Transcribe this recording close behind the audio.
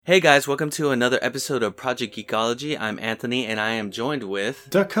Hey guys, welcome to another episode of Project Geekology. I'm Anthony and I am joined with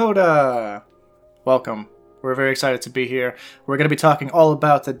Dakota. Welcome. We're very excited to be here. We're going to be talking all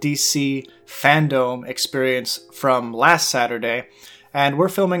about the DC fandom experience from last Saturday, and we're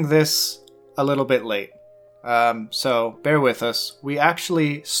filming this a little bit late. So bear with us. We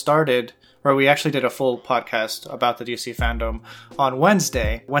actually did a full podcast about the DC fandom on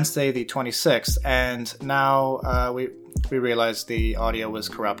Wednesday the 26th, and now we realized the audio was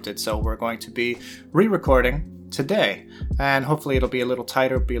corrupted, so we're going to be re-recording today, and hopefully it'll be a little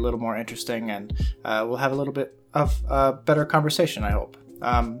tighter, be a little more interesting, and we'll have a little bit of a better conversation, I hope.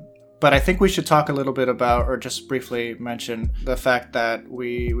 But I think we should talk a little bit about, or just briefly mention, the fact that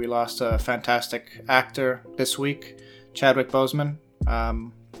we lost a fantastic actor this week, Chadwick Boseman.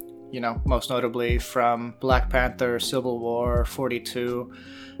 Most notably from Black Panther, Civil War, 42.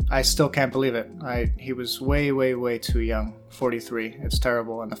 I still can't believe it. He was way too young, 43. It's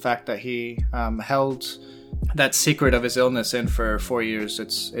terrible. And the fact that he held that secret of his illness in for 4 years,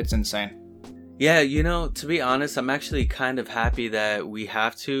 it's insane. Yeah, to be honest, I'm actually kind of happy that we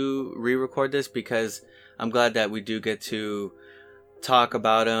have to re-record this because I'm glad that we do get to talk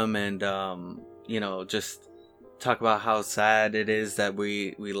about him and, just talk about how sad it is that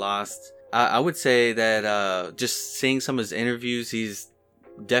we lost. I would say that just seeing some of his interviews, he's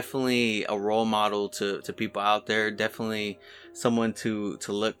definitely a role model to people out there. Definitely someone to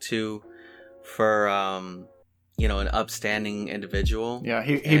look to for an upstanding individual. Yeah,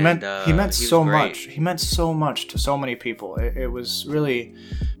 he meant so much. He meant so much to so many people. It was really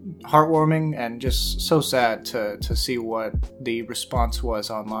heartwarming and just so sad to see what the response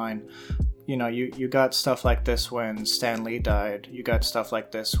was online. You got stuff like this when Stan Lee died. You got stuff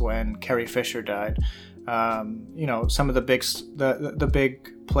like this when Carrie Fisher died. Some of the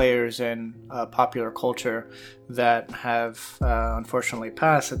big players in popular culture that have unfortunately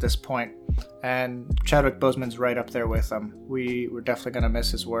passed at this point. And Chadwick Boseman's right up there with them. We're definitely going to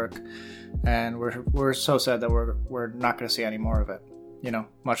miss his work, and we're so sad that we're not going to see any more of it.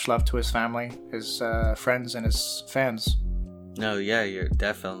 Much love to his family, his friends, and his fans. No, yeah,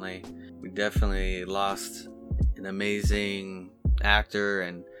 we definitely lost an amazing actor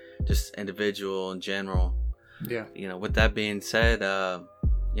and just individual in general. Yeah. With that being said,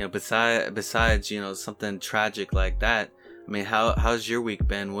 besides something tragic like that, I mean, how's your week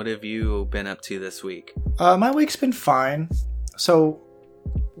been? What have you been up to this week? My week's been fine. So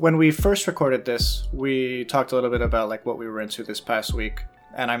when we first recorded this, we talked a little bit about what we were into this past week.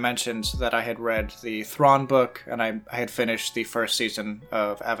 And I mentioned that I had read the Thrawn book, and I had finished the first season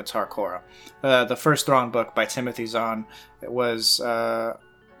of Avatar Korra. The first Thrawn book by Timothy Zahn. It was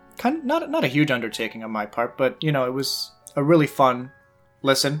kind of not a huge undertaking on my part, but it was a really fun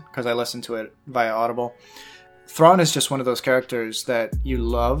listen because I listened to it via Audible. Thrawn is just one of those characters that you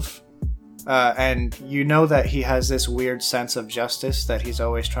love, and that he has this weird sense of justice that he's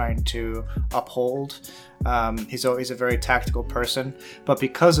always trying to uphold. He's always a very tactical person, but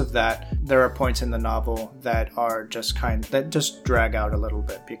because of that, there are points in the novel that are just drag out a little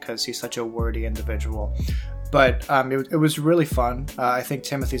bit because he's such a wordy individual. But it was really fun. I think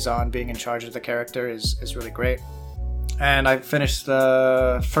Timothy Zahn being in charge of the character is really great. And I finished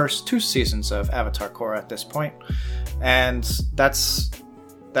the first 2 seasons of Avatar Korra at this point, and that's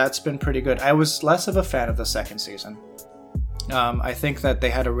been pretty good. I was less of a fan of the second season. I think that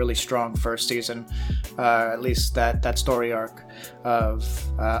they had a really strong first season. At least that story arc of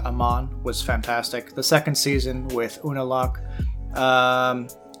Amon was fantastic. The second season with Unalaq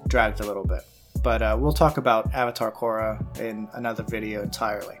dragged a little bit. But we'll talk about Avatar Korra in another video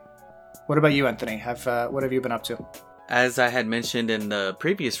entirely. What about you, Anthony? What have you been up to? As I had mentioned in the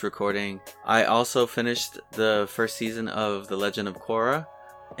previous recording, I also finished the first season of The Legend of Korra.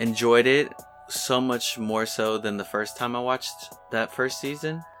 Enjoyed it so much more so than the first time I watched that first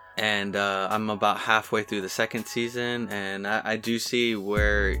season, and I'm about halfway through the second season, and I do see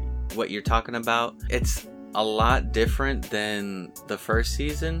what you're talking about. It's a lot different than the first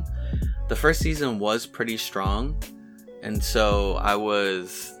season. The first season was pretty strong, and so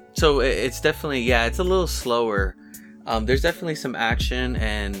it's definitely, it's a little slower. There's definitely some action,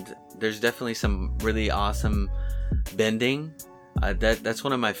 and there's definitely some really awesome bending. That's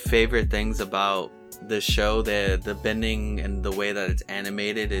one of my favorite things about this show. The bending and the way that it's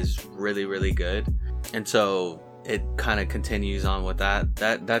animated is really, really good. And so it kind of continues on with that.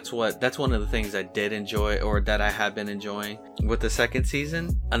 That's one of the things I did enjoy, or that I have been enjoying with the second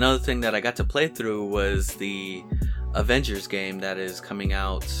season. Another thing that I got to play through was the Avengers game that is coming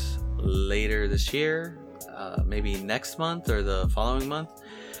out later this year, maybe next month or the following month.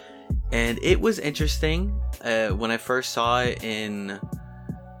 And it was interesting when I first saw it in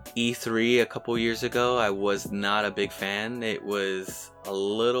E3 a couple years ago, I was not a big fan. It was a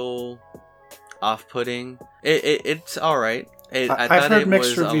little off-putting. It's all right. I I've thought heard it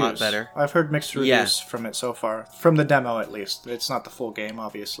mixed was reviews. a lot better. I've heard mixed reviews from it so far. From the demo, at least. It's not the full game,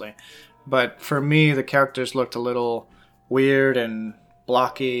 obviously. But for me, the characters looked a little weird and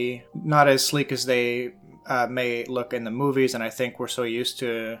blocky. Not as sleek as they may look in the movies. And I think we're so used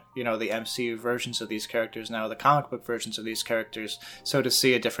to, the MCU versions of these characters now, the comic book versions of these characters. So to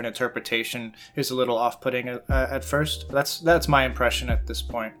see a different interpretation is a little off-putting at first. That's my impression at this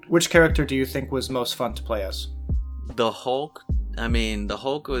point. Which character do you think was most fun to play as? The Hulk. The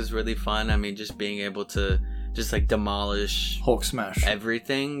Hulk was really fun. Just being able to just like demolish Hulk smash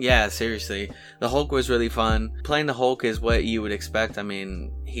everything. Yeah, seriously. The Hulk was really fun. Playing the Hulk is what you would expect.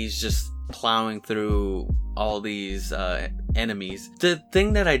 He's just plowing through all these enemies. The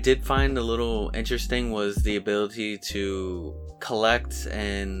thing that I did find a little interesting was the ability to collect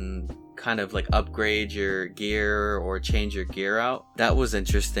and kind of like upgrade your gear or change your gear out. That was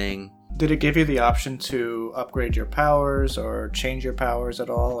interesting. Did it give you the option to upgrade your powers or change your powers at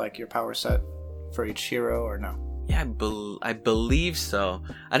all, like your power set for each hero, or no? Yeah, I believe so.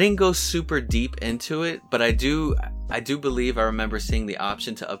 I didn't go super deep into it, but I do believe I remember seeing the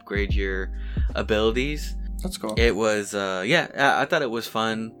option to upgrade your abilities. That's cool. It was I thought it was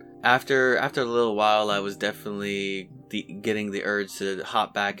fun. After a little while, I was definitely getting the urge to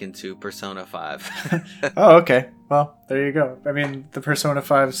hop back into Persona 5. Oh, okay. Well, there you go. The Persona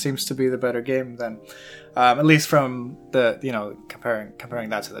 5 seems to be the better game then. At least from the, comparing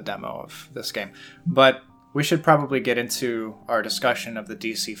that to the demo of this game. But we should probably get into our discussion of the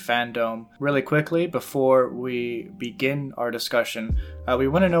DC fandom really quickly. Before we begin our discussion, we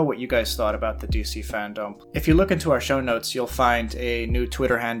want to know what you guys thought about the DC fandom. If you look into our show notes, you'll find a new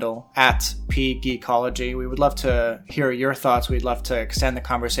Twitter handle, @PGeekology. We would love to hear your thoughts. We'd love to extend the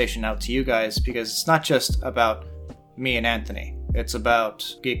conversation out to you guys, because it's not just about me and Anthony. It's about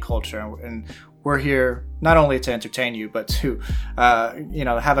geek culture, and we're here not only to entertain you, but to,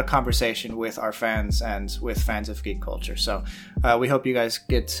 have a conversation with our fans and with fans of geek culture. So we hope you guys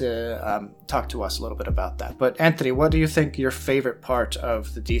get to talk to us a little bit about that. But Anthony, what do you think your favorite part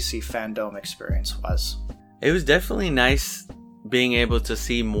of the DC fandom experience was? It was definitely nice being able to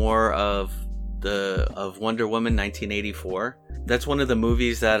see more of Wonder Woman 1984. That's one of the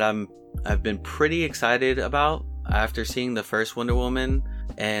movies that I've been pretty excited about after seeing the first Wonder Woman.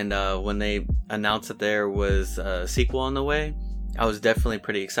 And when they announced that there was a sequel on the way, I was definitely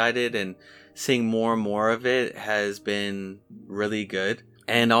pretty excited, and seeing more and more of it has been really good.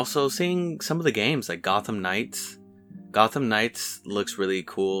 And also seeing some of the games like Gotham Knights. Gotham Knights looks really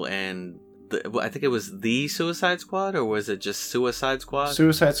cool, and I think it was the Suicide Squad, or was it just Suicide Squad?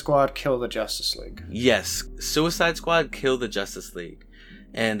 Suicide Squad Kill the Justice League. Yes, Suicide Squad Kill the Justice League.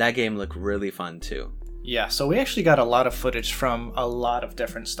 And that game looked really fun too. Yeah, so we actually got a lot of footage from a lot of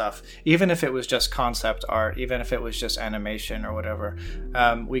different stuff. Even if it was just concept art, even if it was just animation or whatever.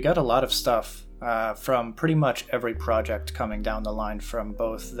 We got a lot of stuff from pretty much every project coming down the line, from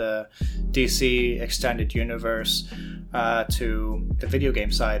both the DC Extended Universe to the video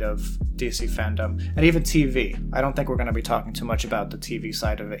game side of DC fandom, and even TV. I don't think we're going to be talking too much about the TV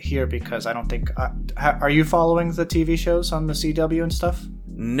side of it here, because I don't think... are you following the TV shows on the CW and stuff?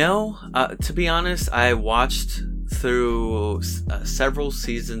 No, to be honest, I watched through several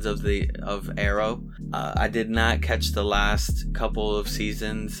seasons of Arrow. I did not catch the last couple of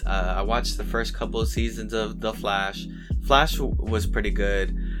seasons. I watched the first couple of seasons of The Flash. Flash was pretty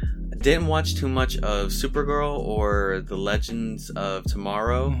good. Didn't watch too much of Supergirl or The Legends of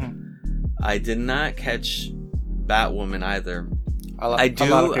Tomorrow. Mm-hmm. I did not catch Batwoman either. I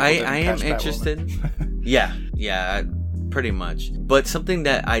am interested. yeah. Pretty much. But something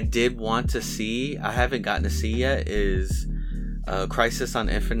that I did want to see, I haven't gotten to see yet, is Crisis on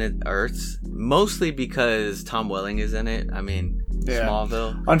Infinite Earths. Mostly because Tom Welling is in it.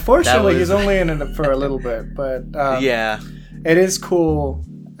 Smallville. Unfortunately, he's only in it for a little bit. But yeah, it is cool.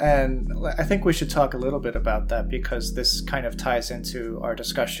 And I think we should talk a little bit about that, because this kind of ties into our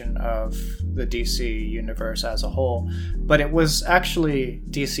discussion of the DC universe as a whole. But it was actually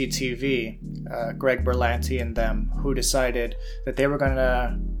DC TV, Greg Berlanti and them, who decided that they were going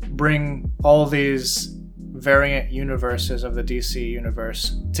to bring all these variant universes of the DC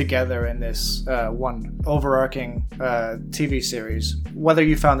universe together in this one overarching TV series. Whether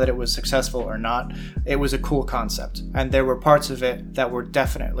you found that it was successful or not, it was a cool concept, and there were parts of it that were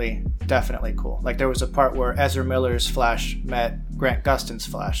definitely cool. Like there was a part where Ezra Miller's Flash met Grant Gustin's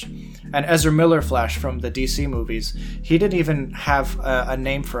Flash. And Ezra Miller Flash from the DC movies, he didn't even have a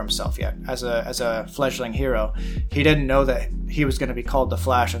name for himself yet as a fledgling hero. He didn't know that he was going to be called the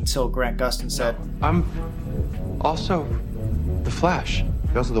Flash until Grant Gustin said, I'm also the Flash.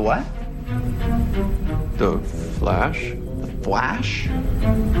 You're also the what? The Flash? The Flash?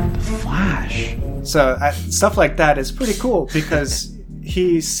 The Flash. So stuff like that is pretty cool because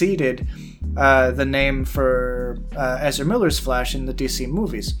he seeded the name for Ezra Miller's Flash in the DC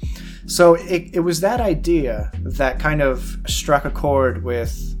movies. So it was that idea that kind of struck a chord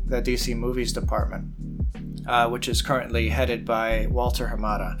with the DC movies department, which is currently headed by Walter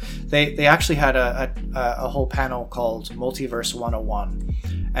Hamada. They actually had a whole panel called Multiverse 101.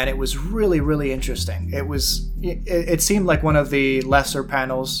 And it was really, really interesting. It seemed like one of the lesser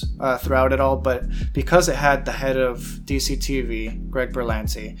panels throughout it all, but because it had the head of DC TV, Greg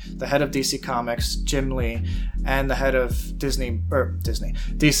Berlanti, the head of DC Comics, Jim Lee, and the head of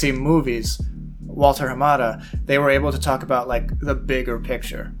DC Movies, Walter Hamada, they were able to talk about like the bigger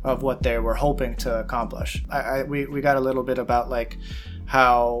picture of what they were hoping to accomplish. We got a little bit about like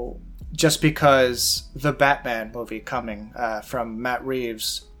how just because the Batman movie coming from Matt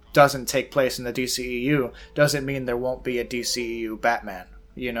Reeves doesn't take place in the DCEU doesn't mean there won't be a DCEU Batman.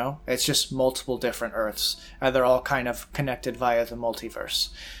 You know, it's just multiple different Earths, and they're all kind of connected via the multiverse.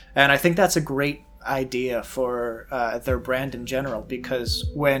 And I think that's a great idea for their brand in general,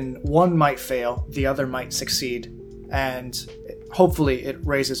 because when one might fail, the other might succeed, and hopefully it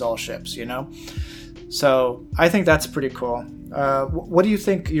raises all ships, you know? So I think that's pretty cool. What do you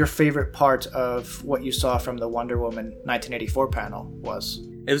think your favorite part of what you saw from the Wonder Woman 1984 panel was?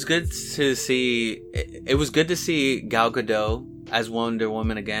 It was good to see. It was good to see Gal Gadot as Wonder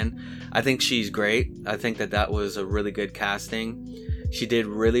Woman again. I think she's great. I think that was a really good casting. She did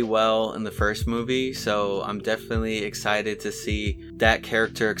really well in the first movie, so I'm definitely excited to see that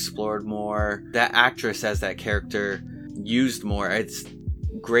character explored more. That actress as that character used more. It's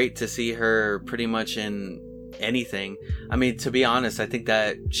great to see her pretty much in anything. I mean, to be honest, I think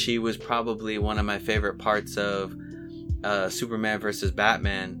that she was probably one of my favorite parts of Superman versus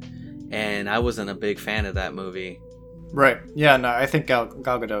Batman, and I wasn't a big fan of that movie. Right. Yeah, no, I think Gal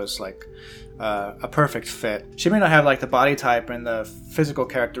Gadot is like a perfect fit. She may not have like the body type and the physical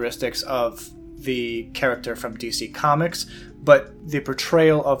characteristics of the character from DC Comics, but the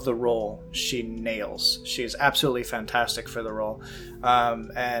portrayal of the role she nails. She is absolutely fantastic for the role,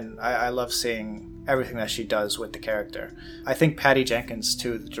 and I love seeing everything that she does with the character. I think Patty Jenkins,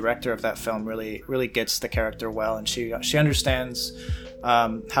 too, the director of that film, really gets the character well, and she understands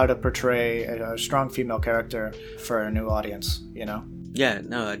how to portray a strong female character for a new audience, you know? Yeah,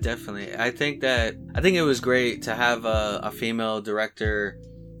 no, definitely. I think it was great to have a female director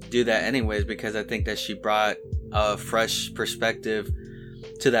do that anyways, because I think that she brought a fresh perspective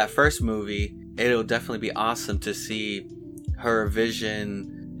to that first movie. It'll definitely be awesome to see her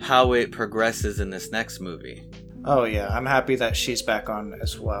vision, how it progresses in this next movie. Oh yeah, I'm happy that she's back on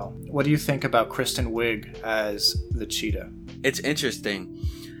as well. What do you think about Kristen Wiig as the Cheetah? It's interesting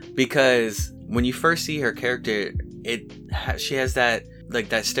because when you first see her character, she has that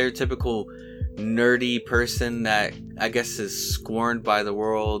stereotypical nerdy person that I guess is scorned by the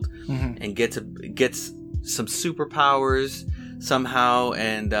world, mm-hmm. and gets some superpowers somehow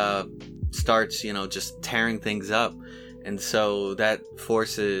and starts, just tearing things up. And so that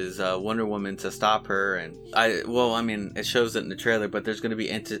forces Wonder Woman to stop her. And it shows it in the trailer, but there's going to be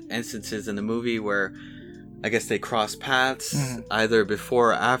instances in the movie where I guess they cross paths, mm-hmm. either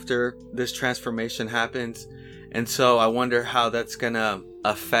before or after this transformation happens. And so I wonder how that's going to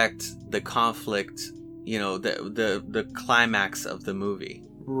affect the conflict, the climax of the movie.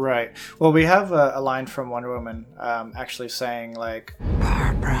 Right. Well, we have a line from Wonder Woman actually saying, like,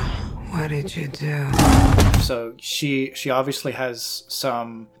 Barbara, what did you do? So she obviously has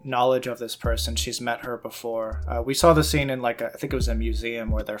some knowledge of this person. She's met her before. We saw the scene in I think it was a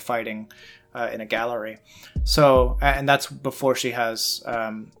museum where they're fighting in a gallery. So, and that's before she has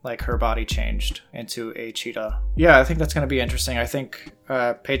her body changed into a cheetah. Yeah, I think that's going to be interesting. I think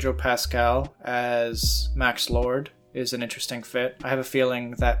Pedro Pascal as Max Lord is an interesting fit. I have a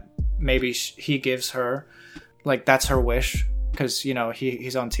feeling that maybe he gives her, that's her wish. Because,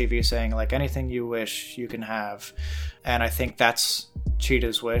 he's on TV saying, anything you wish, you can have. And I think that's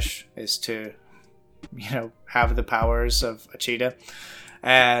Cheetah's wish, is to, have the powers of a cheetah.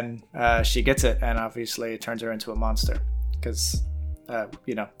 And she gets it, and obviously it turns her into a monster. Because,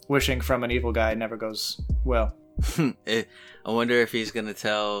 wishing from an evil guy never goes well. I wonder if he's going to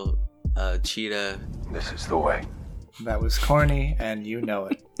tell Cheetah, this is the way. That was corny, and you know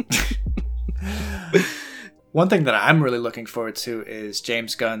it. One thing that I'm really looking forward to is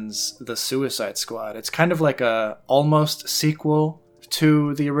James Gunn's The Suicide Squad. It's kind of like a almost sequel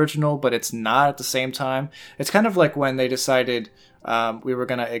to the original, but it's not at the same time. It's kind of like when they decided we were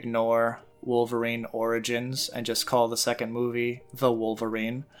going to ignore Wolverine Origins and just call the second movie The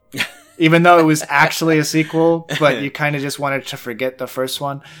Wolverine. Even though it was actually a sequel, but you kind of just wanted to forget the first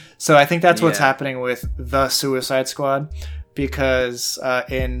one. So I think that's what's happening with The Suicide Squad, because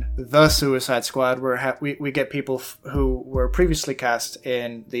in The Suicide Squad, we get people who were previously cast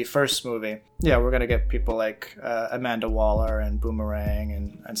in the first movie. Yeah, we're going to get people like Amanda Waller and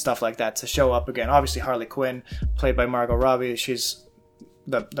Boomerang and stuff like that to show up again. Obviously, Harley Quinn, played by Margot Robbie, she's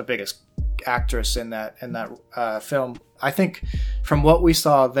the biggest actress in that film. I think from what we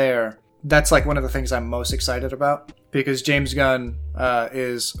saw there, that's like one of the things I'm most excited about, because James Gunn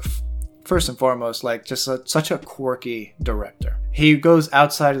is first and foremost like just such a quirky director. He goes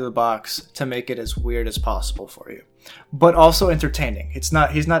outside of the box to make it as weird as possible for you, but also entertaining. He's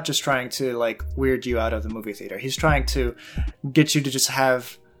not just trying to like weird you out of the movie theater. He's trying to get you to just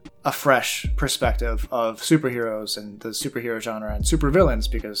have a fresh perspective of superheroes and the superhero genre and supervillains,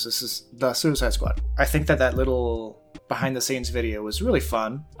 because this is The Suicide Squad. I think that little behind the scenes video was really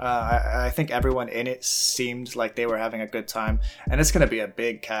fun. I think everyone in it seemed like they were having a good time, and it's going to be a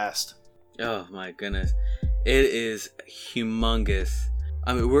big cast. Oh my goodness. It is humongous.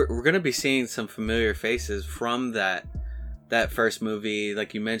 I mean, we're going to be seeing some familiar faces from that first movie.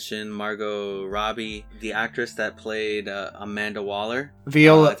 Like you mentioned, Margot Robbie, the actress that played Amanda Waller.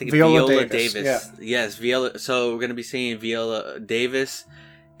 Viola Davis. Yeah. Yes, Viola. So we're going to be seeing Viola Davis,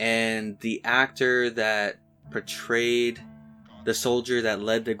 and the actor that portrayed the soldier that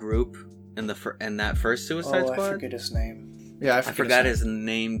led the group in that first Suicide Squad. I forget his name. Yeah, I forgot his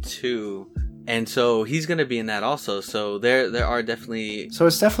name too. And so he's going to be in that also. So there are definitely... So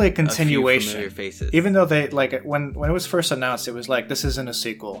it's definitely a continuation. A few familiar faces. Even though they, like, when it was first announced, it was like, this isn't a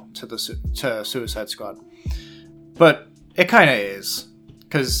sequel to Suicide Squad. But it kind of is.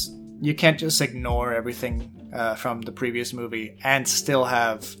 Because you can't just ignore everything from the previous movie and still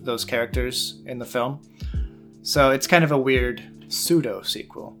have those characters in the film. So it's kind of a weird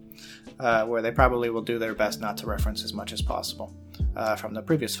pseudo-sequel. Where they probably will do their best not to reference as much as possible from the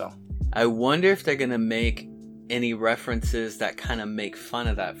previous film. I wonder if they're going to make any references that kind of make fun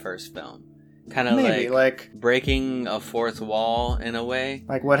of that first film. Kind of like breaking a fourth wall in a way.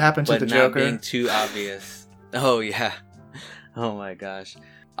 Like what happened to the Joker. But not being too obvious. Oh, yeah. Oh, my gosh.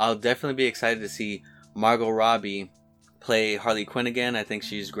 I'll definitely be excited to see Margot Robbie play Harley Quinn again. I think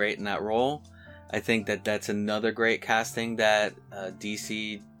she's great in that role. I think that's another great casting that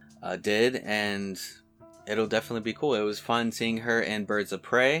DC did, and it'll definitely be cool. It was fun seeing her in Birds of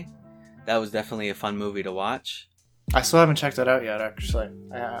Prey. That was definitely a fun movie to watch. I still haven't checked that out yet, actually.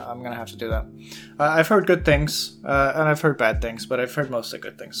 I'm going to have to do that. I've heard good things, and I've heard bad things, but I've heard mostly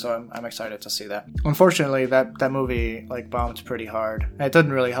good things, so I'm excited to see that. Unfortunately, that movie bombed pretty hard. And it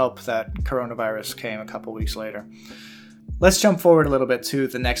didn't really help that coronavirus came a couple weeks later. Let's jump forward a little bit to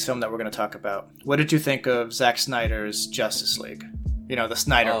the next film that we're going to talk about. What did you think of Zack Snyder's Justice League? You know, the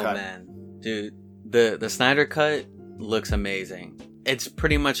Snyder Cut. Oh, man. Dude, the Snyder Cut looks amazing. It's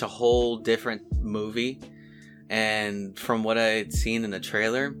pretty much a whole different movie. And from what I had seen in the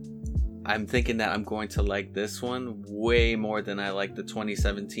trailer, I'm thinking that I'm going to like this one way more than I like the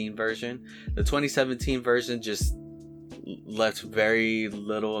 2017 version. The 2017 version just left very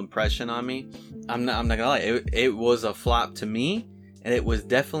little impression on me. I'm not gonna lie. It was a flop to me. And it was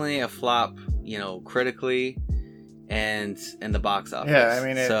definitely a flop, critically and in the box office. Yeah, I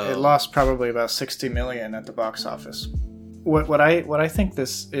mean, it lost probably about $60 million at the box office. What I think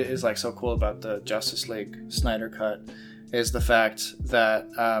this is like so cool about the Justice League Snyder Cut is the fact that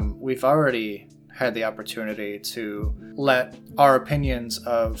we've already had the opportunity to let our opinions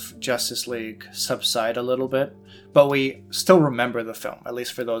of Justice League subside a little bit, but we still remember the film, at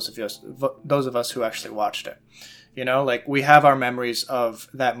least for those of us who actually watched it. We have our memories of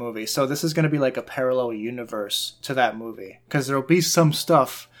that movie. So this is going to be like a parallel universe to that movie, because there'll be some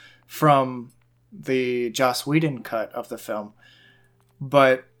stuff from the Joss Whedon cut of the film,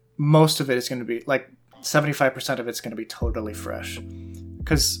 but most of it is going to be 75% of it's going to be totally fresh.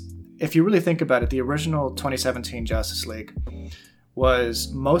 Because if you really think about it, the original 2017 Justice League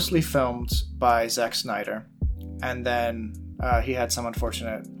was mostly filmed by Zack Snyder, and then he had some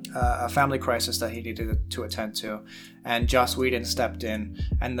unfortunate a family crisis that he needed to attend to, and Joss Whedon stepped in,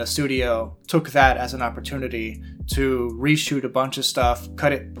 and the studio took that as an opportunity to reshoot a bunch of stuff,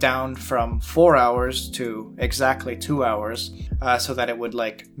 cut it down from 4 hours to exactly 2 hours, so that it would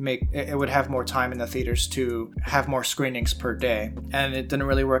it would have more time in the theaters to have more screenings per day. And it didn't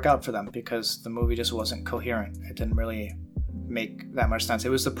really work out for them because the movie just wasn't coherent. It didn't really make that much sense. It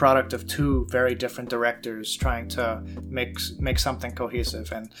was the product of two very different directors trying to make something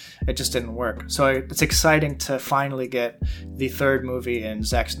cohesive, and it just didn't work. So it's exciting to finally get the third movie in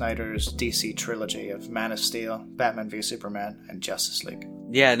Zack Snyder's DC trilogy of Man of Steel, Batman v Superman, and Justice League.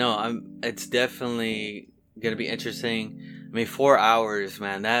 Yeah, no, it's definitely gonna be interesting. I mean, 4 hours,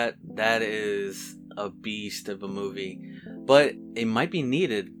 man, that is a beast of a movie, but it might be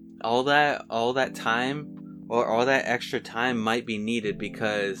needed. All that time, or all that extra time might be needed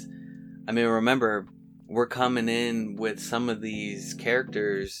because, I mean, remember, we're coming in with some of these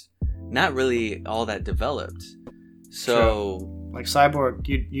characters not really all that developed. So, true. Like Cyborg,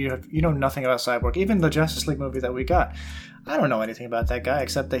 you know nothing about Cyborg. Even the Justice League movie that we got, I don't know anything about that guy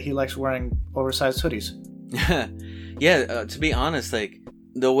except that he likes wearing oversized hoodies. Yeah, to be honest, like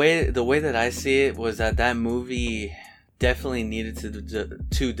the way that I see it was that movie definitely needed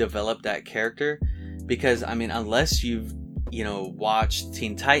to develop that character. Because, I mean, unless you've, watched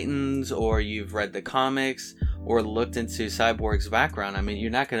Teen Titans or you've read the comics or looked into Cyborg's background, I mean,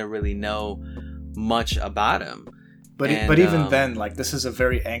 you're not going to really know much about him. But even then, like, this is a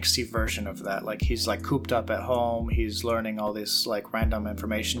very angsty version of that. Like, he's, like, cooped up at home. He's learning all this, like, random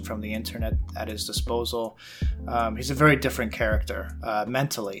information from the internet at his disposal. He's a very different character,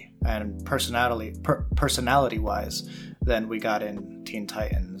 mentally and personality-wise than we got in Teen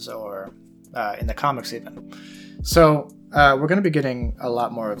Titans or in the comics even. So we're going to be getting a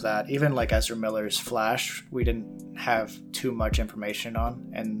lot more of that. Even like Ezra Miller's Flash, we didn't have too much information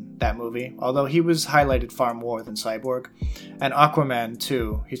on in that movie, although he was highlighted far more than Cyborg. And Aquaman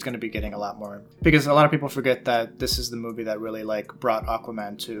too, he's going to be getting a lot more, because a lot of people forget that this is the movie that really like brought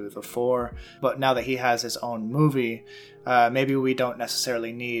Aquaman to the fore. But now that he has his own movie, maybe we don't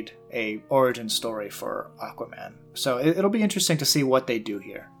necessarily need a origin story for Aquaman. So it'll be interesting to see what they do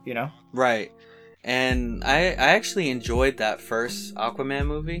here, Right. And I actually enjoyed that first Aquaman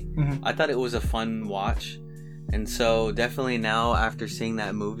movie. Mm-hmm. I thought it was a fun watch. And so definitely now, after seeing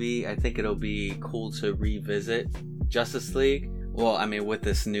that movie, I think it'll be cool to revisit Justice League. Well, I mean, with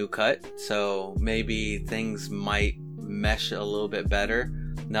this new cut. So maybe things might mesh a little bit better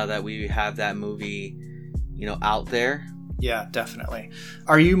now that we have that movie, out there. Yeah, definitely.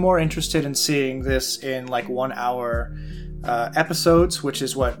 Are you more interested in seeing this in like 1 hour episodes, which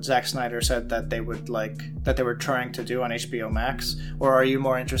is what Zack Snyder said that they were trying to do on HBO Max, or are you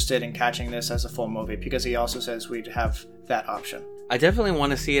more interested in catching this as a full movie? Because he also says we'd have that option. I definitely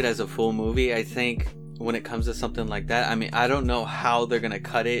want to see it as a full movie. I think when it comes to something like that, I mean, I don't know how they're gonna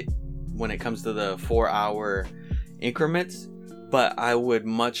cut it when it comes to the 4 hour increments, but I would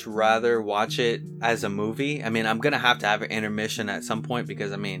much rather watch it as a movie. I mean, I'm gonna have to have an intermission at some point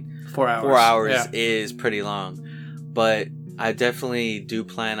because, I mean, 4 hours, 4 hours is pretty long. But I definitely do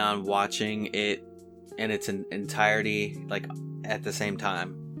plan on watching it in its entirety, like at the same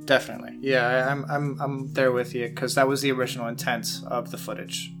time. Definitely, yeah. I'm there with you, because that was the original intent of the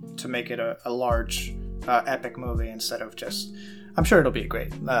footage, to make it a large, epic movie instead of just. I'm sure it'll be a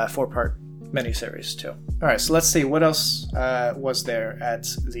great 4-part miniseries too. All right, so let's see what else was there at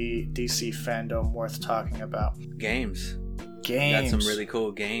the DC fandom worth talking about. Games. Games. Got some really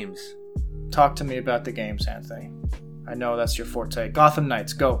cool games. Talk to me about the games, Anthony. I know that's your forte. Gotham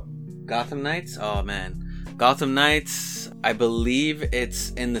Knights, go. Gotham Knights? Oh, man. Gotham Knights, I believe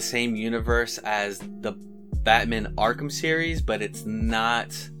it's in the same universe as the Batman Arkham series, but it's not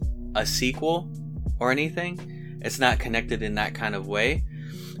a sequel or anything. It's not connected in that kind of way.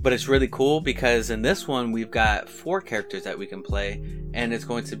 But it's really cool because in this one, we've got 4 characters that we can play, and it's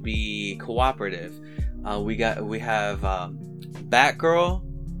going to be cooperative. We have Batgirl,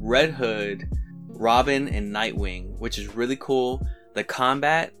 Red Hood, Robin, and Nightwing, which is really cool. The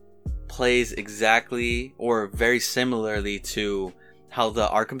combat plays exactly or very similarly to how the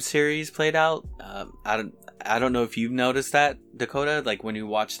Arkham series played out. I don't know if you've noticed that, Dakota, like when you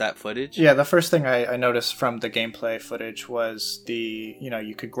watch that footage. Yeah, the first thing I noticed from the gameplay footage was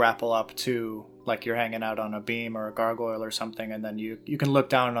you could grapple up to, like you're hanging out on a beam or a gargoyle or something, and then you can look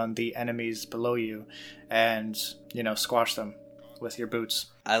down on the enemies below you and, squash them with your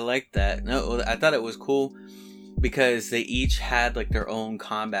boots. I like that. No, I thought it was cool because they each had like their own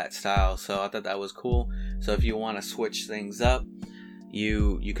combat style, so I thought that was cool. So if you want to switch things up,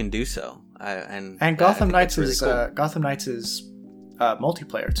 you can do so. And Gotham Knights is really cool. Gotham Knights is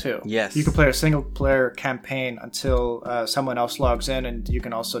multiplayer too. Yes. You can play a single player campaign until someone else logs in, and you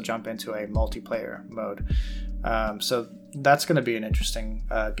can also jump into a multiplayer mode. So that's going to be an interesting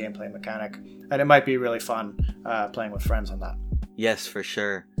gameplay mechanic, and it might be really fun playing with friends on that. Yes, for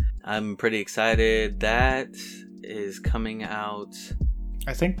sure. I'm pretty excited. That is coming out,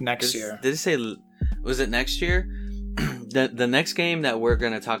 I think next year. Did it say, was it next year? The next game that we're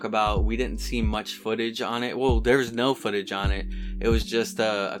going to talk about, we didn't see much footage on it. Well, there's no footage on it. It was just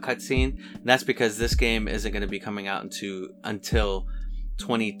a cutscene. That's because this game isn't going to be coming out until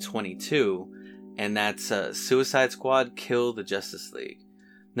 2022. And that's Suicide Squad Kill the Justice League.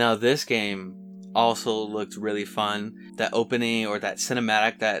 Now, this game also looked really fun. That opening or that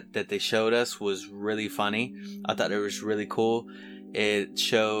cinematic that they showed us was really funny. I thought it was really cool. It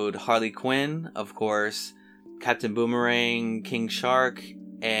showed Harley Quinn, of course, Captain Boomerang, King Shark,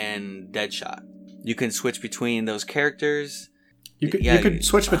 and Deadshot. You can switch between those characters. You could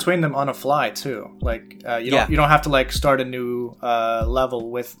switch between them on a fly too. Like you don't have to like start a new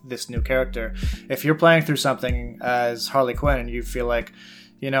level with this new character. If you're playing through something as Harley Quinn and you feel like,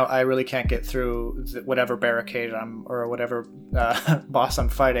 I really can't get through whatever barricade or whatever boss I'm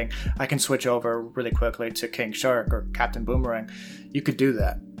fighting, I can switch over really quickly to King Shark or Captain Boomerang. You could do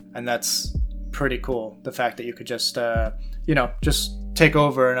that, and that's pretty cool. The fact that you could just just take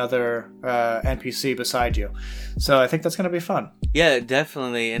over another NPC beside you. So I think that's going to be fun. Yeah,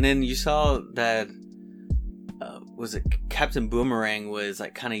 definitely. And then you saw that was it Captain Boomerang was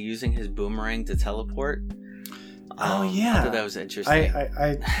like kind of using his boomerang to teleport. Oh yeah, I thought that was interesting.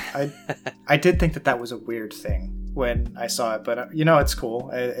 I did think that was a weird thing when I saw it, but it's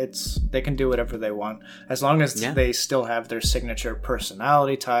cool. They can do whatever they want as long as they still have their signature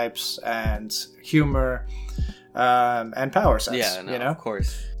personality types and humor and power sets. Yeah, no,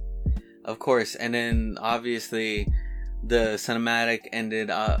 of course. And then obviously the cinematic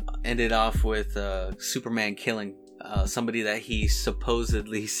ended off with Superman killing somebody that he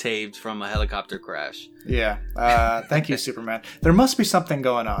supposedly saved from a helicopter crash. Yeah. Thank you, Superman. There must be something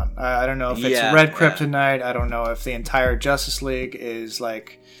going on. I don't know if it's red kryptonite. I don't know if the entire Justice League is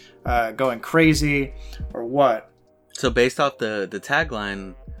like going crazy or what. So based off the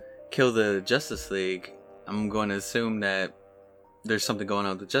tagline, Kill the Justice League, I'm going to assume that there's something going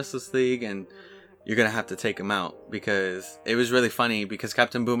on with the Justice League and you're going to have to take him out, because it was really funny because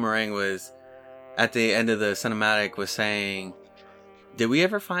Captain Boomerang was at the end of the cinematic was saying, did we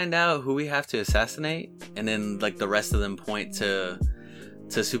ever find out who we have to assassinate? And then like the rest of them point to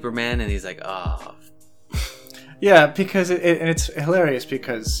Superman, and he's like, oh. Yeah, because it's hilarious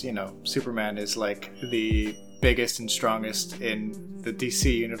because, Superman is like the biggest and strongest in the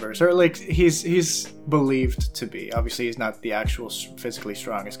DC universe, or like he's believed to be. Obviously, he's not the actual physically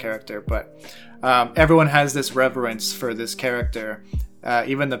strongest character, but everyone has this reverence for this character.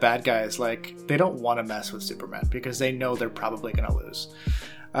 Even the bad guys, like, they don't want to mess with Superman because they know they're probably going to lose.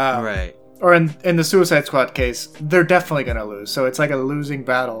 Right. Or in the Suicide Squad case, they're definitely going to lose. So it's like a losing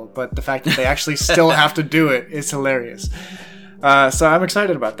battle, but the fact that they actually still have to do it is hilarious. So I'm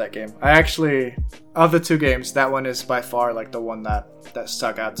excited about that game. I actually, of the two games, that one is by far like the one that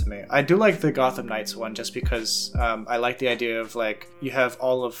stuck out to me. I do like the Gotham Knights one just because I like the idea of like you have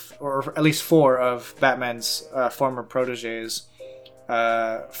all of, or at least 4 of Batman's former proteges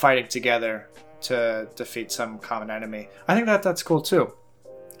fighting together to defeat some common enemy. I think that's cool too.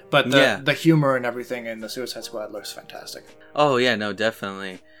 But the humor and everything in the Suicide Squad looks fantastic. Oh yeah, no,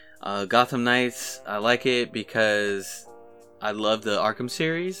 definitely. Gotham Knights, I like it because I love the Arkham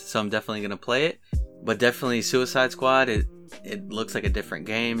series, so I'm definitely going to play it. But definitely Suicide Squad, it looks like a different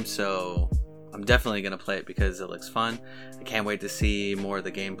game, so I'm definitely going to play it because it looks fun. I can't wait to see more of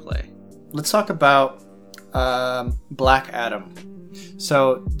the gameplay. Let's talk about Black Adam.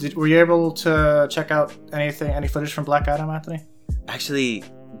 So, were you able to check out any footage from Black Adam, Anthony? Actually,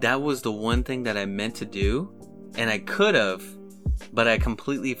 that was the one thing that I meant to do, and I could have, but I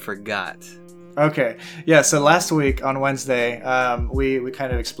completely forgot. Okay. Yeah, so last week on Wednesday, we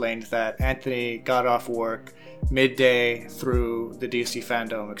kind of explained that Anthony got off work midday through the DC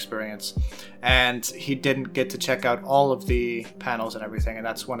Fandom experience, and he didn't get to check out all of the panels and everything, and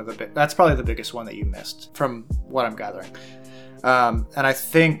that's probably the biggest one that you missed, from what I'm gathering. And I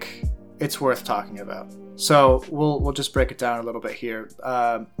think it's worth talking about. So we'll just break it down a little bit here.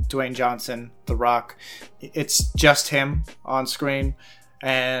 Dwayne Johnson, The Rock, it's just him on screen,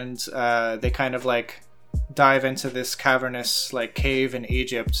 and they kind of like dive into this cavernous like cave in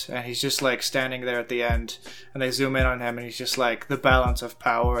Egypt, and he's just like standing there at the end, and they zoom in on him, and he's just like, the balance of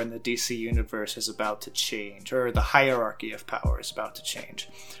power in the DC universe is about to change, or the hierarchy of power is about to change.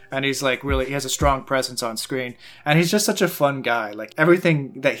 And he's like, really, he has a strong presence on screen, and he's just such a fun guy. Like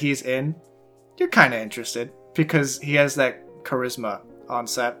everything that he's in, you're kind of interested because he has that charisma on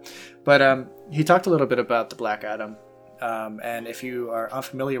set. But he talked a little bit about the Black Adam. And if you are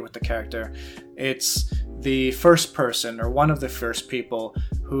unfamiliar with the character, it's the first person, or one of the first people,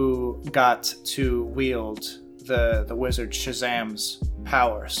 who got to wield the wizard Shazam's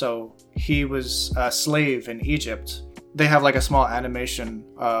power. So he was a slave in Egypt. They have like a small animation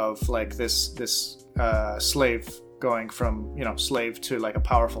of like this slave going from, slave to like a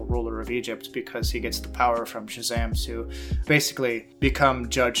powerful ruler of Egypt, because he gets the power from Shazam to basically become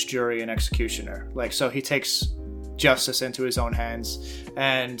judge, jury, and executioner. Like, so he takes justice into his own hands,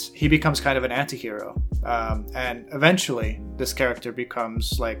 and he becomes kind of an anti-hero. And eventually this character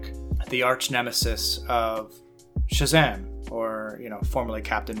becomes like the arch nemesis of Shazam, or formerly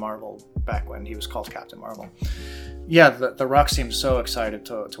Captain Marvel, back when he was called Captain Marvel. Yeah, the Rock seems so excited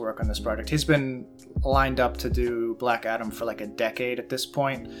to work on this project. He's been lined up to do Black Adam for like a decade at this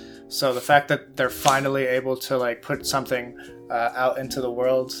point, so the fact that they're finally able to like put something out into the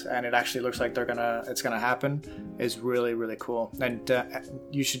world, and it actually looks like it's gonna happen, is really, really cool. And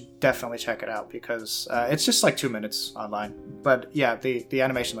you should definitely check it out, because it's just like 2 minutes online. But yeah, the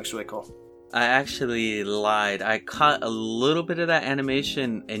animation looks really cool. I actually lied. I caught a little bit of that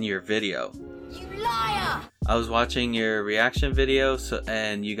animation in your video. You liar! I was watching your reaction video,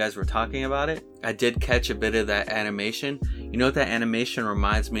 and you guys were talking about it. I did catch a bit of that animation. You know what that animation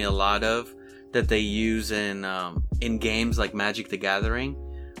reminds me a lot of? That they use in games like Magic the Gathering,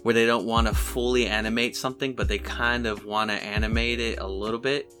 where they don't want to fully animate something, but they kind of want to animate it a little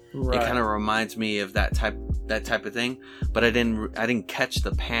bit. Right. It kind of reminds me of that type of thing. But I didn't catch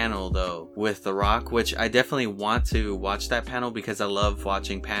the panel though with The Rock, which I definitely want to watch that panel, because I love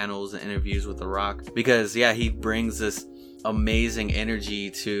watching panels and interviews with The Rock, because yeah, he brings this amazing energy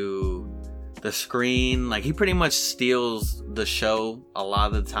to the screen. Like, he pretty much steals the show a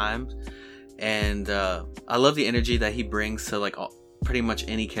lot of the times. And I love the energy that he brings to like pretty much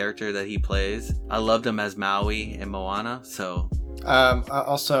any character that he plays. I loved him as Maui in Moana. So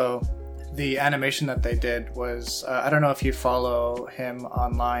also, the animation that they did was, I don't know if you follow him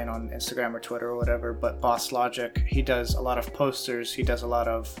online on Instagram or Twitter or whatever, but Boss Logic, he does a lot of posters. He does a lot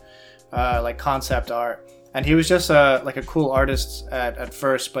of like concept art. And he was just like a cool artist at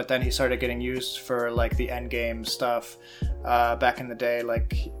first, but then he started getting used for like the Endgame stuff back in the day.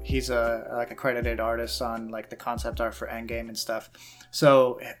 Like, he's a credited artist on like the concept art for Endgame and stuff.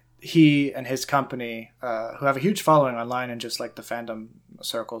 So he and his company, who have a huge following online and just like the fandom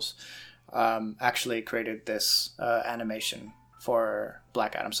circles, actually created this animation for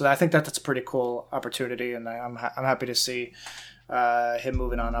Black Adam. So I think that's a pretty cool opportunity, and I'm happy to see him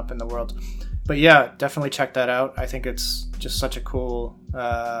moving on up in the world. But yeah, definitely check that out. I think it's just such a cool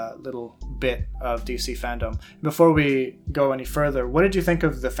little bit of DC fandom. Before we go any further, what did you think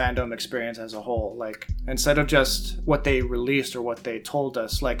of the fandom experience as a whole? Like, instead of just what they released or what they told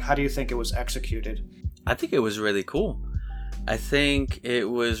us, like, how do you think it was executed? I think it was really cool. I think it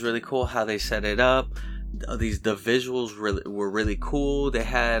was really cool how they set it up. The visuals were really cool. They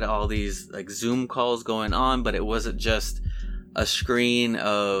had all these like Zoom calls going on, but it wasn't just a screen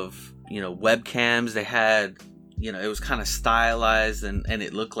of webcams. They had, it was kind of stylized, and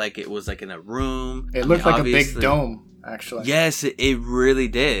it looked like it was like in a room. It looked like a big dome, actually. Yes, it really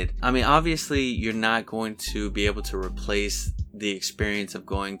did. I mean, obviously you're not going to be able to replace the experience of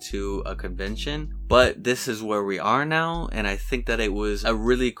going to a convention, but this is where we are now, and I think that it was a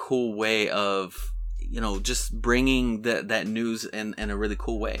really cool way of, just bringing that news in a really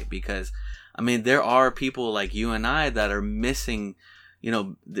cool way, because I mean, there are people like you and I that are missing,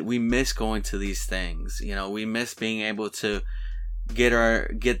 we miss going to these things. We miss being able to get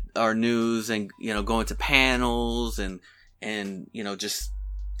our news and, going to panels and just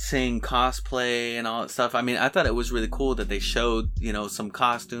seeing cosplay and all that stuff. I mean, I thought it was really cool that they showed, some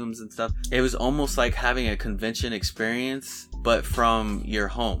costumes and stuff. It was almost like having a convention experience, but from your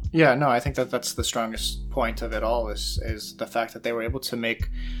home. Yeah, no, I think that's the strongest point of it all is the fact that they were able to make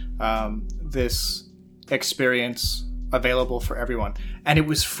this experience available for everyone, and it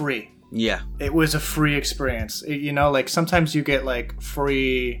was free. Yeah, it was a free experience. Like sometimes you get like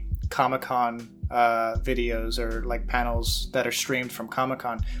free Comic-Con videos or like panels that are streamed from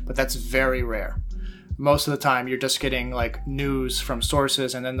Comic-Con, but that's very rare. most of the time you're just getting like news from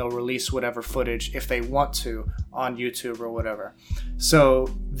sources, and then they'll release whatever footage if they want to on YouTube or whatever. So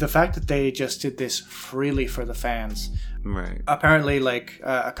the fact that they just did this freely for the fans, Right. apparently, like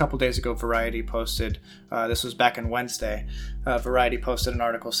a couple days ago, Variety posted, this was back on Wednesday, Variety posted an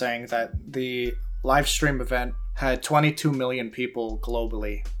article saying that the live stream event had 22 million people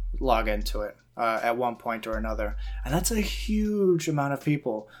globally log into it at one point or another. And that's a huge amount of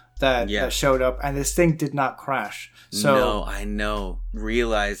people that showed up, and this thing did not crash. So no, I know.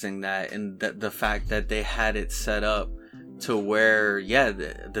 Realizing that, and the fact that they had it set up to where,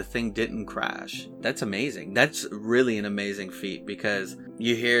 the thing didn't crash. That's amazing. That's really an amazing feat, because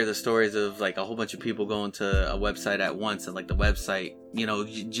you hear the stories of like a whole bunch of people going to a website at once, and like the website,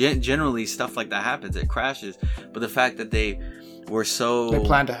 generally stuff like that happens. It crashes. But the fact that they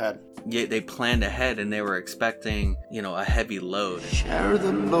planned ahead. Yeah, they planned ahead, and they were expecting, a heavy load. Share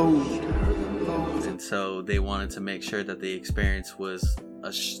the load. And so they wanted to make sure that the experience was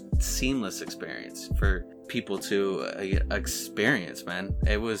a seamless experience for people to experience, man.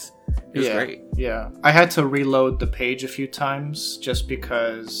 It was great. Yeah. I had to reload the page a few times just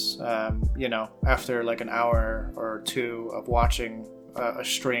because, after like an hour or two of watching a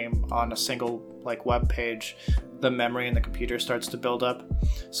stream on a single like web page, the memory in the computer starts to build up.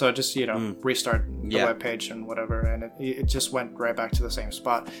 So just restart the web page and whatever, and it just went right back to the same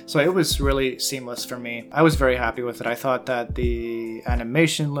spot. So it was really seamless for me. I was very happy with it. I thought that the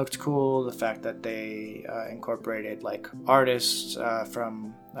animation looked cool. The fact that they incorporated like artists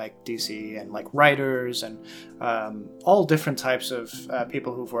from like DC and like writers and all different types of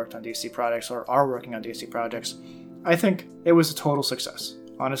people who've worked on DC projects or are working on DC projects. I think it was a total success,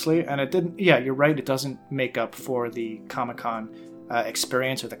 honestly. And it didn't, you're right, it doesn't make up for the Comic-Con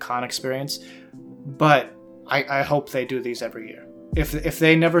experience or the con experience, but I hope they do these every year. If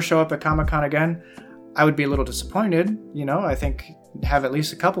they never show up at Comic-Con again, I would be a little disappointed. I think have at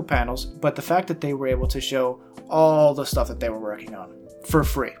least a couple panels, but the fact that they were able to show all the stuff that they were working on for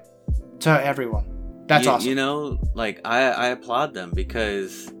free to everyone, that's awesome. I applaud them,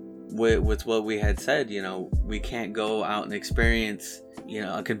 because with what we had said, we can't go out and experience,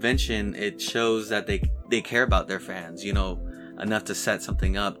 a convention. It shows that they care about their fans, enough to set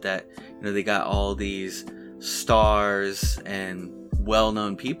something up that, they got all these stars and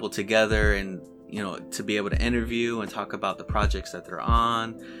well-known people together, and, to be able to interview and talk about the projects that they're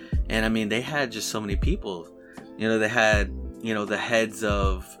on. And I mean, they had just so many people, they had, the heads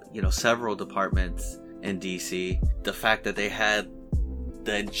of, several departments in DC. The fact that they had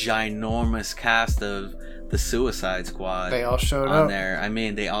the ginormous cast of the Suicide Squad, they all showed on up there. I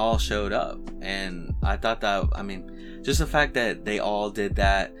mean, they all showed up, and I thought that, just the fact that they all did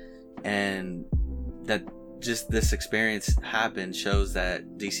that, and that just this experience happened, shows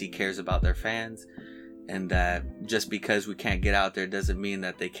that DC cares about their fans, and that just because we can't get out there doesn't mean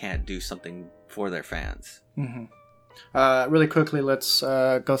that they can't do something for their fans. Mm-hmm. Really quickly, let's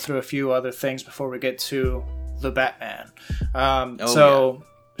go through a few other things before we get to the Batman.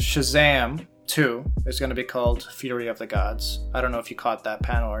 Shazam 2 is going to be called Fury of the Gods. I don't know if you caught that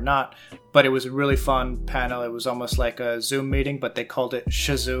panel or not, but it was a really fun panel. It was almost like a Zoom meeting, but they called it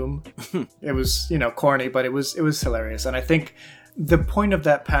Shazoom. It was, corny, but it was hilarious. And I think the point of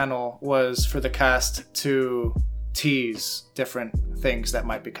that panel was for the cast to tease different things that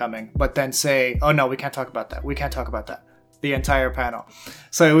might be coming, but then say, oh no, we can't talk about that. We can't talk about that. The entire panel.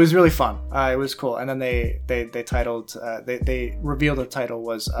 So it was really fun. It was cool. And then they titled, they revealed the title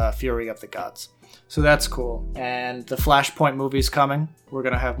was Fury of the Gods. So that's cool. And the Flashpoint movie's coming. We're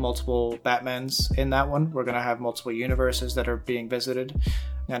going to have multiple Batmans in that one. We're going to have multiple universes that are being visited.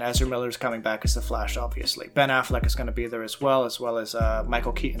 And Ezra Miller's coming back as the Flash, obviously. Ben Affleck is going to be there as well as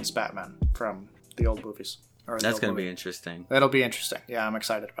Michael Keaton's Batman from the old movies. That's going to be interesting. That'll be interesting. Yeah, I'm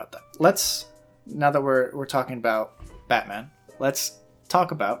excited about that. Now that we're talking about Batman, let's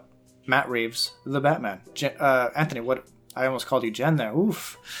talk about Matt Reeves, the Batman. Anthony, what? I almost called you Jen there.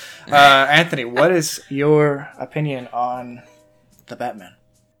 Oof. Anthony, what is your opinion on the Batman?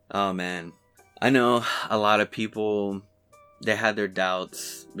 Oh man, I know a lot of people, they had their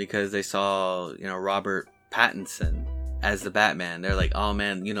doubts because they saw, Robert Pattinson as the Batman. They're like, oh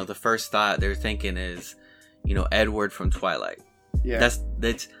man, the first thought they're thinking is, Edward from Twilight. Yeah,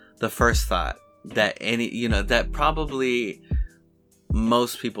 that's the first thought that that probably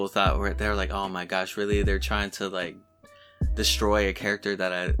most people thought. They're like, oh my gosh, really? They're trying to like destroy a character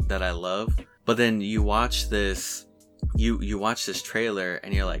that I love. But then you watch this, you watch this trailer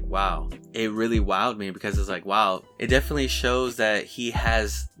and you're like, wow, it really wowed me, because it's like, wow, it definitely shows that he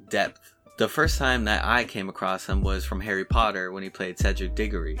has depth The first time that I came across him was from Harry Potter when he played Cedric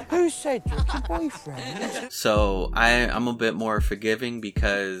Diggory. Who's Cedric? Your boyfriend? So I'm a bit more forgiving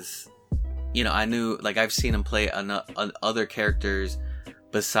because, you know, I knew, like, I've seen him play other characters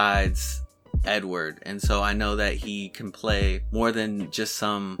besides Edward, and so I know that he can play more than just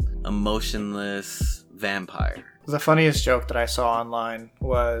some emotionless vampire. The funniest joke that I saw online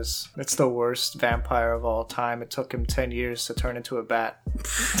was, it's the worst vampire of all time. It took him 10 years to turn into a bat.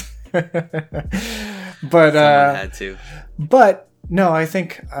 But Someone had to. But no, I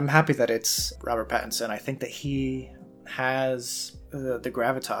think I'm happy that it's Robert Pattinson. I think that he has the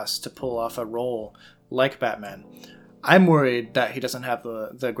gravitas to pull off a role like Batman. I'm worried that he doesn't have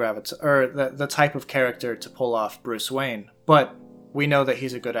the gravitas or the type of character to pull off Bruce Wayne. But we know that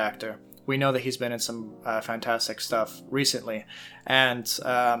he's a good actor. We know that he's been in some fantastic stuff recently, and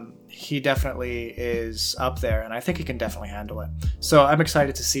he definitely is up there, and I think he can definitely handle it. So I'm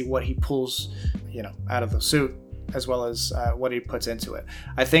excited to see what he pulls, you know, out of the suit, as well as what he puts into it.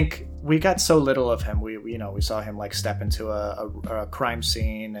 I think we got so little of him. We saw him like step into a crime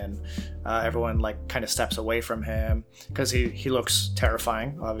scene, and everyone like kind of steps away from him because he looks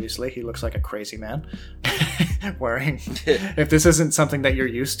terrifying. Obviously, he looks like a crazy man wearing. If this isn't something that you're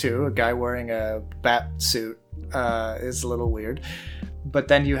used to, a guy wearing a bat suit is a little weird. But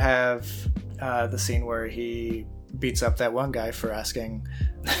then you have the scene where he beats up that one guy for asking,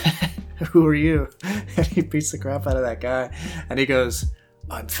 "Who are you?" And he beats the crap out of that guy, and he goes,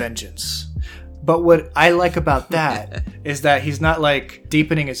 "I'm vengeance." But what I like about that is that he's not like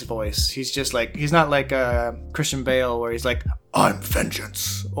deepening his voice. He's just like, he's not like Christian Bale where he's like, "I'm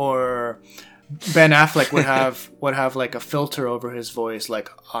vengeance," or Ben Affleck would have like a filter over his voice, like,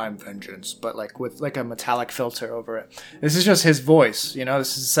 "I'm vengeance," but like with like a metallic filter over it. This is just his voice, you know.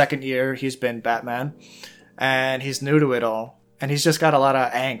 This is the second year he's been Batman, and he's new to it all. And he's just got a lot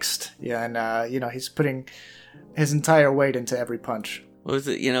of angst, yeah, and he's putting his entire weight into every punch. Was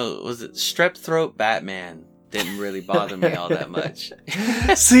it strep throat Batman? Didn't really bother me all that much.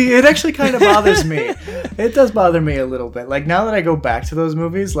 See, it actually kind of bothers me. It does bother me a little bit. Like, now that I go back to those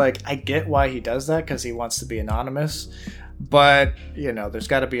movies, like, I get why he does that, because he wants to be anonymous. But, you know, there's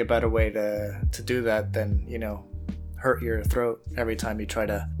got to be a better way to do that than, you know, hurt your throat every time you try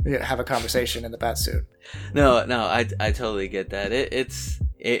to have a conversation in the bat suit. No, I totally get that.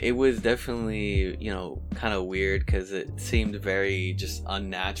 It was definitely, you know, kind of weird because it seemed very just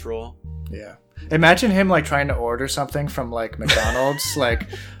unnatural. Yeah. Imagine him like trying to order something from like McDonald's, like,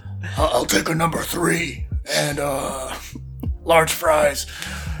 "I'll take a number 3 and large fries."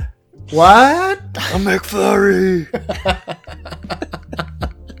 What? A McFlurry.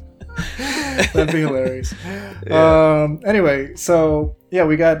 That'd be hilarious. Yeah. Anyway, so yeah,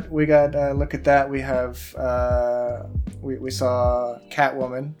 we got look at that. We have we saw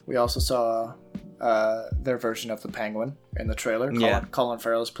Catwoman. We also saw their version of the Penguin in the trailer. Colin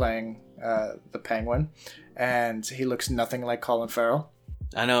Farrell's playing the Penguin, and he looks nothing like Colin Farrell.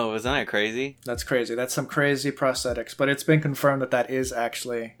 I know, wasn't that crazy? That's crazy. That's some crazy prosthetics, but it's been confirmed that is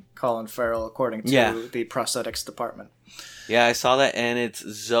actually Colin Farrell, according to the prosthetics department. Yeah, I saw that, and it's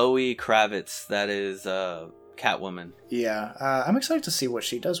Zoe Kravitz that is Catwoman. Yeah, I'm excited to see what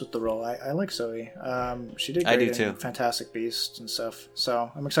she does with the role. I like Zoe. She did great I do too. in Fantastic Beasts and stuff,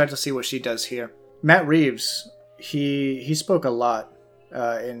 so I'm excited to see what she does here. Matt Reeves, he spoke a lot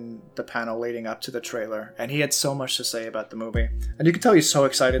in the panel leading up to the trailer, and he had so much to say about the movie. And you can tell he's so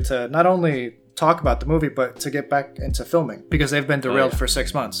excited to not only talk about the movie, but to get back into filming, because they've been derailed for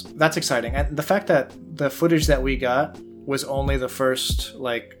 6 months. That's exciting. And the fact that the footage that we got was only the first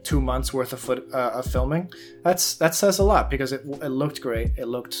like 2 months worth of filming, that says a lot, because it looked great, it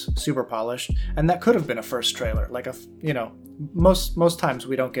looked super polished, and that could have been a first trailer. Like most times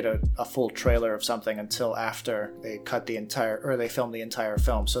we don't get a full trailer of something until after they they film the entire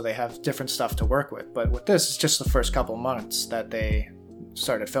film, so they have different stuff to work with. But with this, it's just the first couple months that they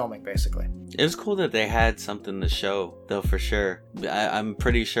started filming, basically. It was cool that they had something to show, though, for sure. I'm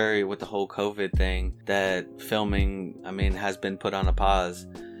pretty sure with the whole COVID thing that filming, has been put on a pause.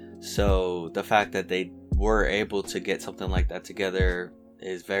 So the fact that they were able to get something like that together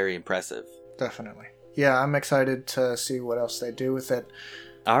is very impressive. Definitely. Yeah, I'm excited to see what else they do with it.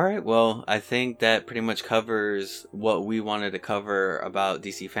 All right, well, I think that pretty much covers what we wanted to cover about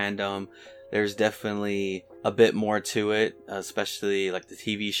DC fandom. There's definitely a bit more to it, especially like the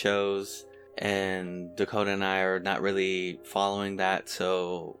TV shows, and Dakota and I are not really following that,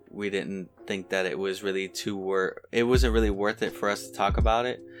 so we didn't think that it was really it wasn't really worth it for us to talk about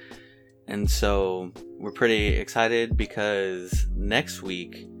it. And so we're pretty excited because next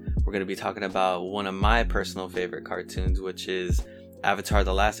week we're going to be talking about one of my personal favorite cartoons, which is Avatar: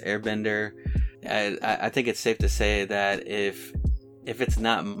 The Last Airbender. I think it's safe to say that if it's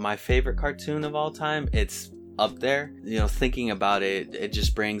not my favorite cartoon of all time, it's up there. Thinking about it, it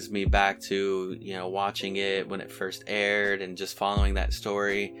just brings me back to watching it when it first aired and just following that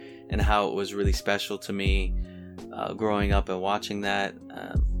story and how it was really special to me growing up and watching that.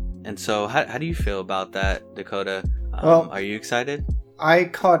 And so how do you feel about that, Dakota? Are you excited? I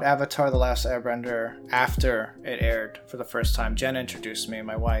caught Avatar: The Last Airbender after it aired for the first time. Jen introduced me,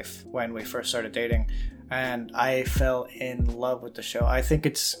 my wife, when we first started dating, and I fell in love with the show. I think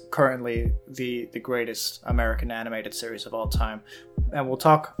it's currently the greatest American animated series of all time. And we'll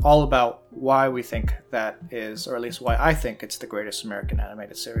talk all about why we think that is, or at least why I think it's the greatest American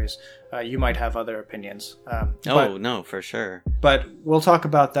animated series. You might have other opinions. No, for sure. But we'll talk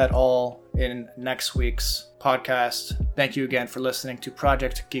about that all in next week's podcast. Thank you again for listening to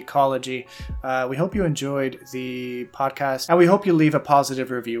Project Geekology. We hope you enjoyed the podcast, and we hope you leave a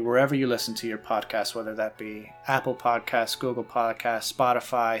positive review wherever you listen to your podcast, whether that be Apple Podcasts, Google Podcasts,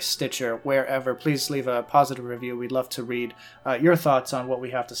 Spotify, Stitcher, wherever. Please leave a positive review. We'd love to read your thoughts on what we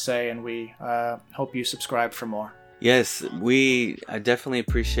have to say, and we hope you subscribe for more. Yes, I definitely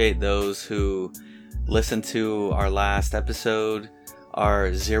appreciate those who listened to our last episode, our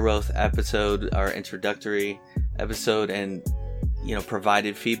 0th episode, our introductory episode, and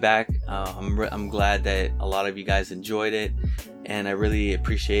provided feedback. I'm glad that a lot of you guys enjoyed it, and I really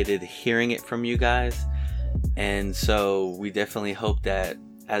appreciated hearing it from you guys. And so we definitely hope that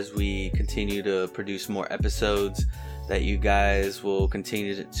as we continue to produce more episodes, that you guys will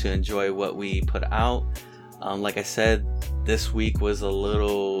continue to enjoy what we put out. Like I said, this week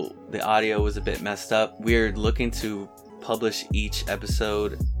the audio was a bit messed up. We're looking to publish each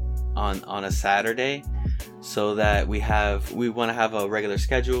episode on a Saturday, so that we want to have a regular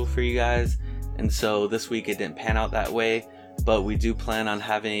schedule for you guys. And so this week it didn't pan out that way, but we do plan on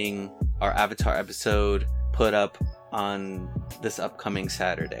having our Avatar episode put up on this upcoming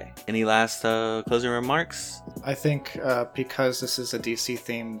Saturday. Any last closing remarks? I think because this is a DC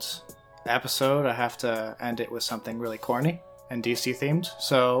themed episode, I have to end it with something really corny and DC themed.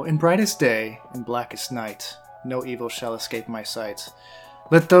 So, in brightest day, in blackest night, no evil shall escape my sight.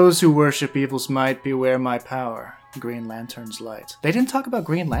 Let those who worship evil's might beware my power, Green Lantern's light. They didn't talk about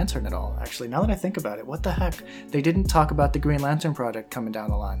Green Lantern at all, actually. Now that I think about it, what the heck? They didn't talk about the Green Lantern project coming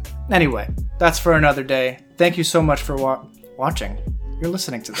down the line. Anyway, that's for another day. Thank you so much for watching. You're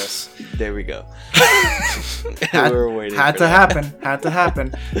listening to this. There we go. Had to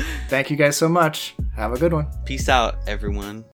happen. Thank you guys so much. Have a good one. Peace out, everyone.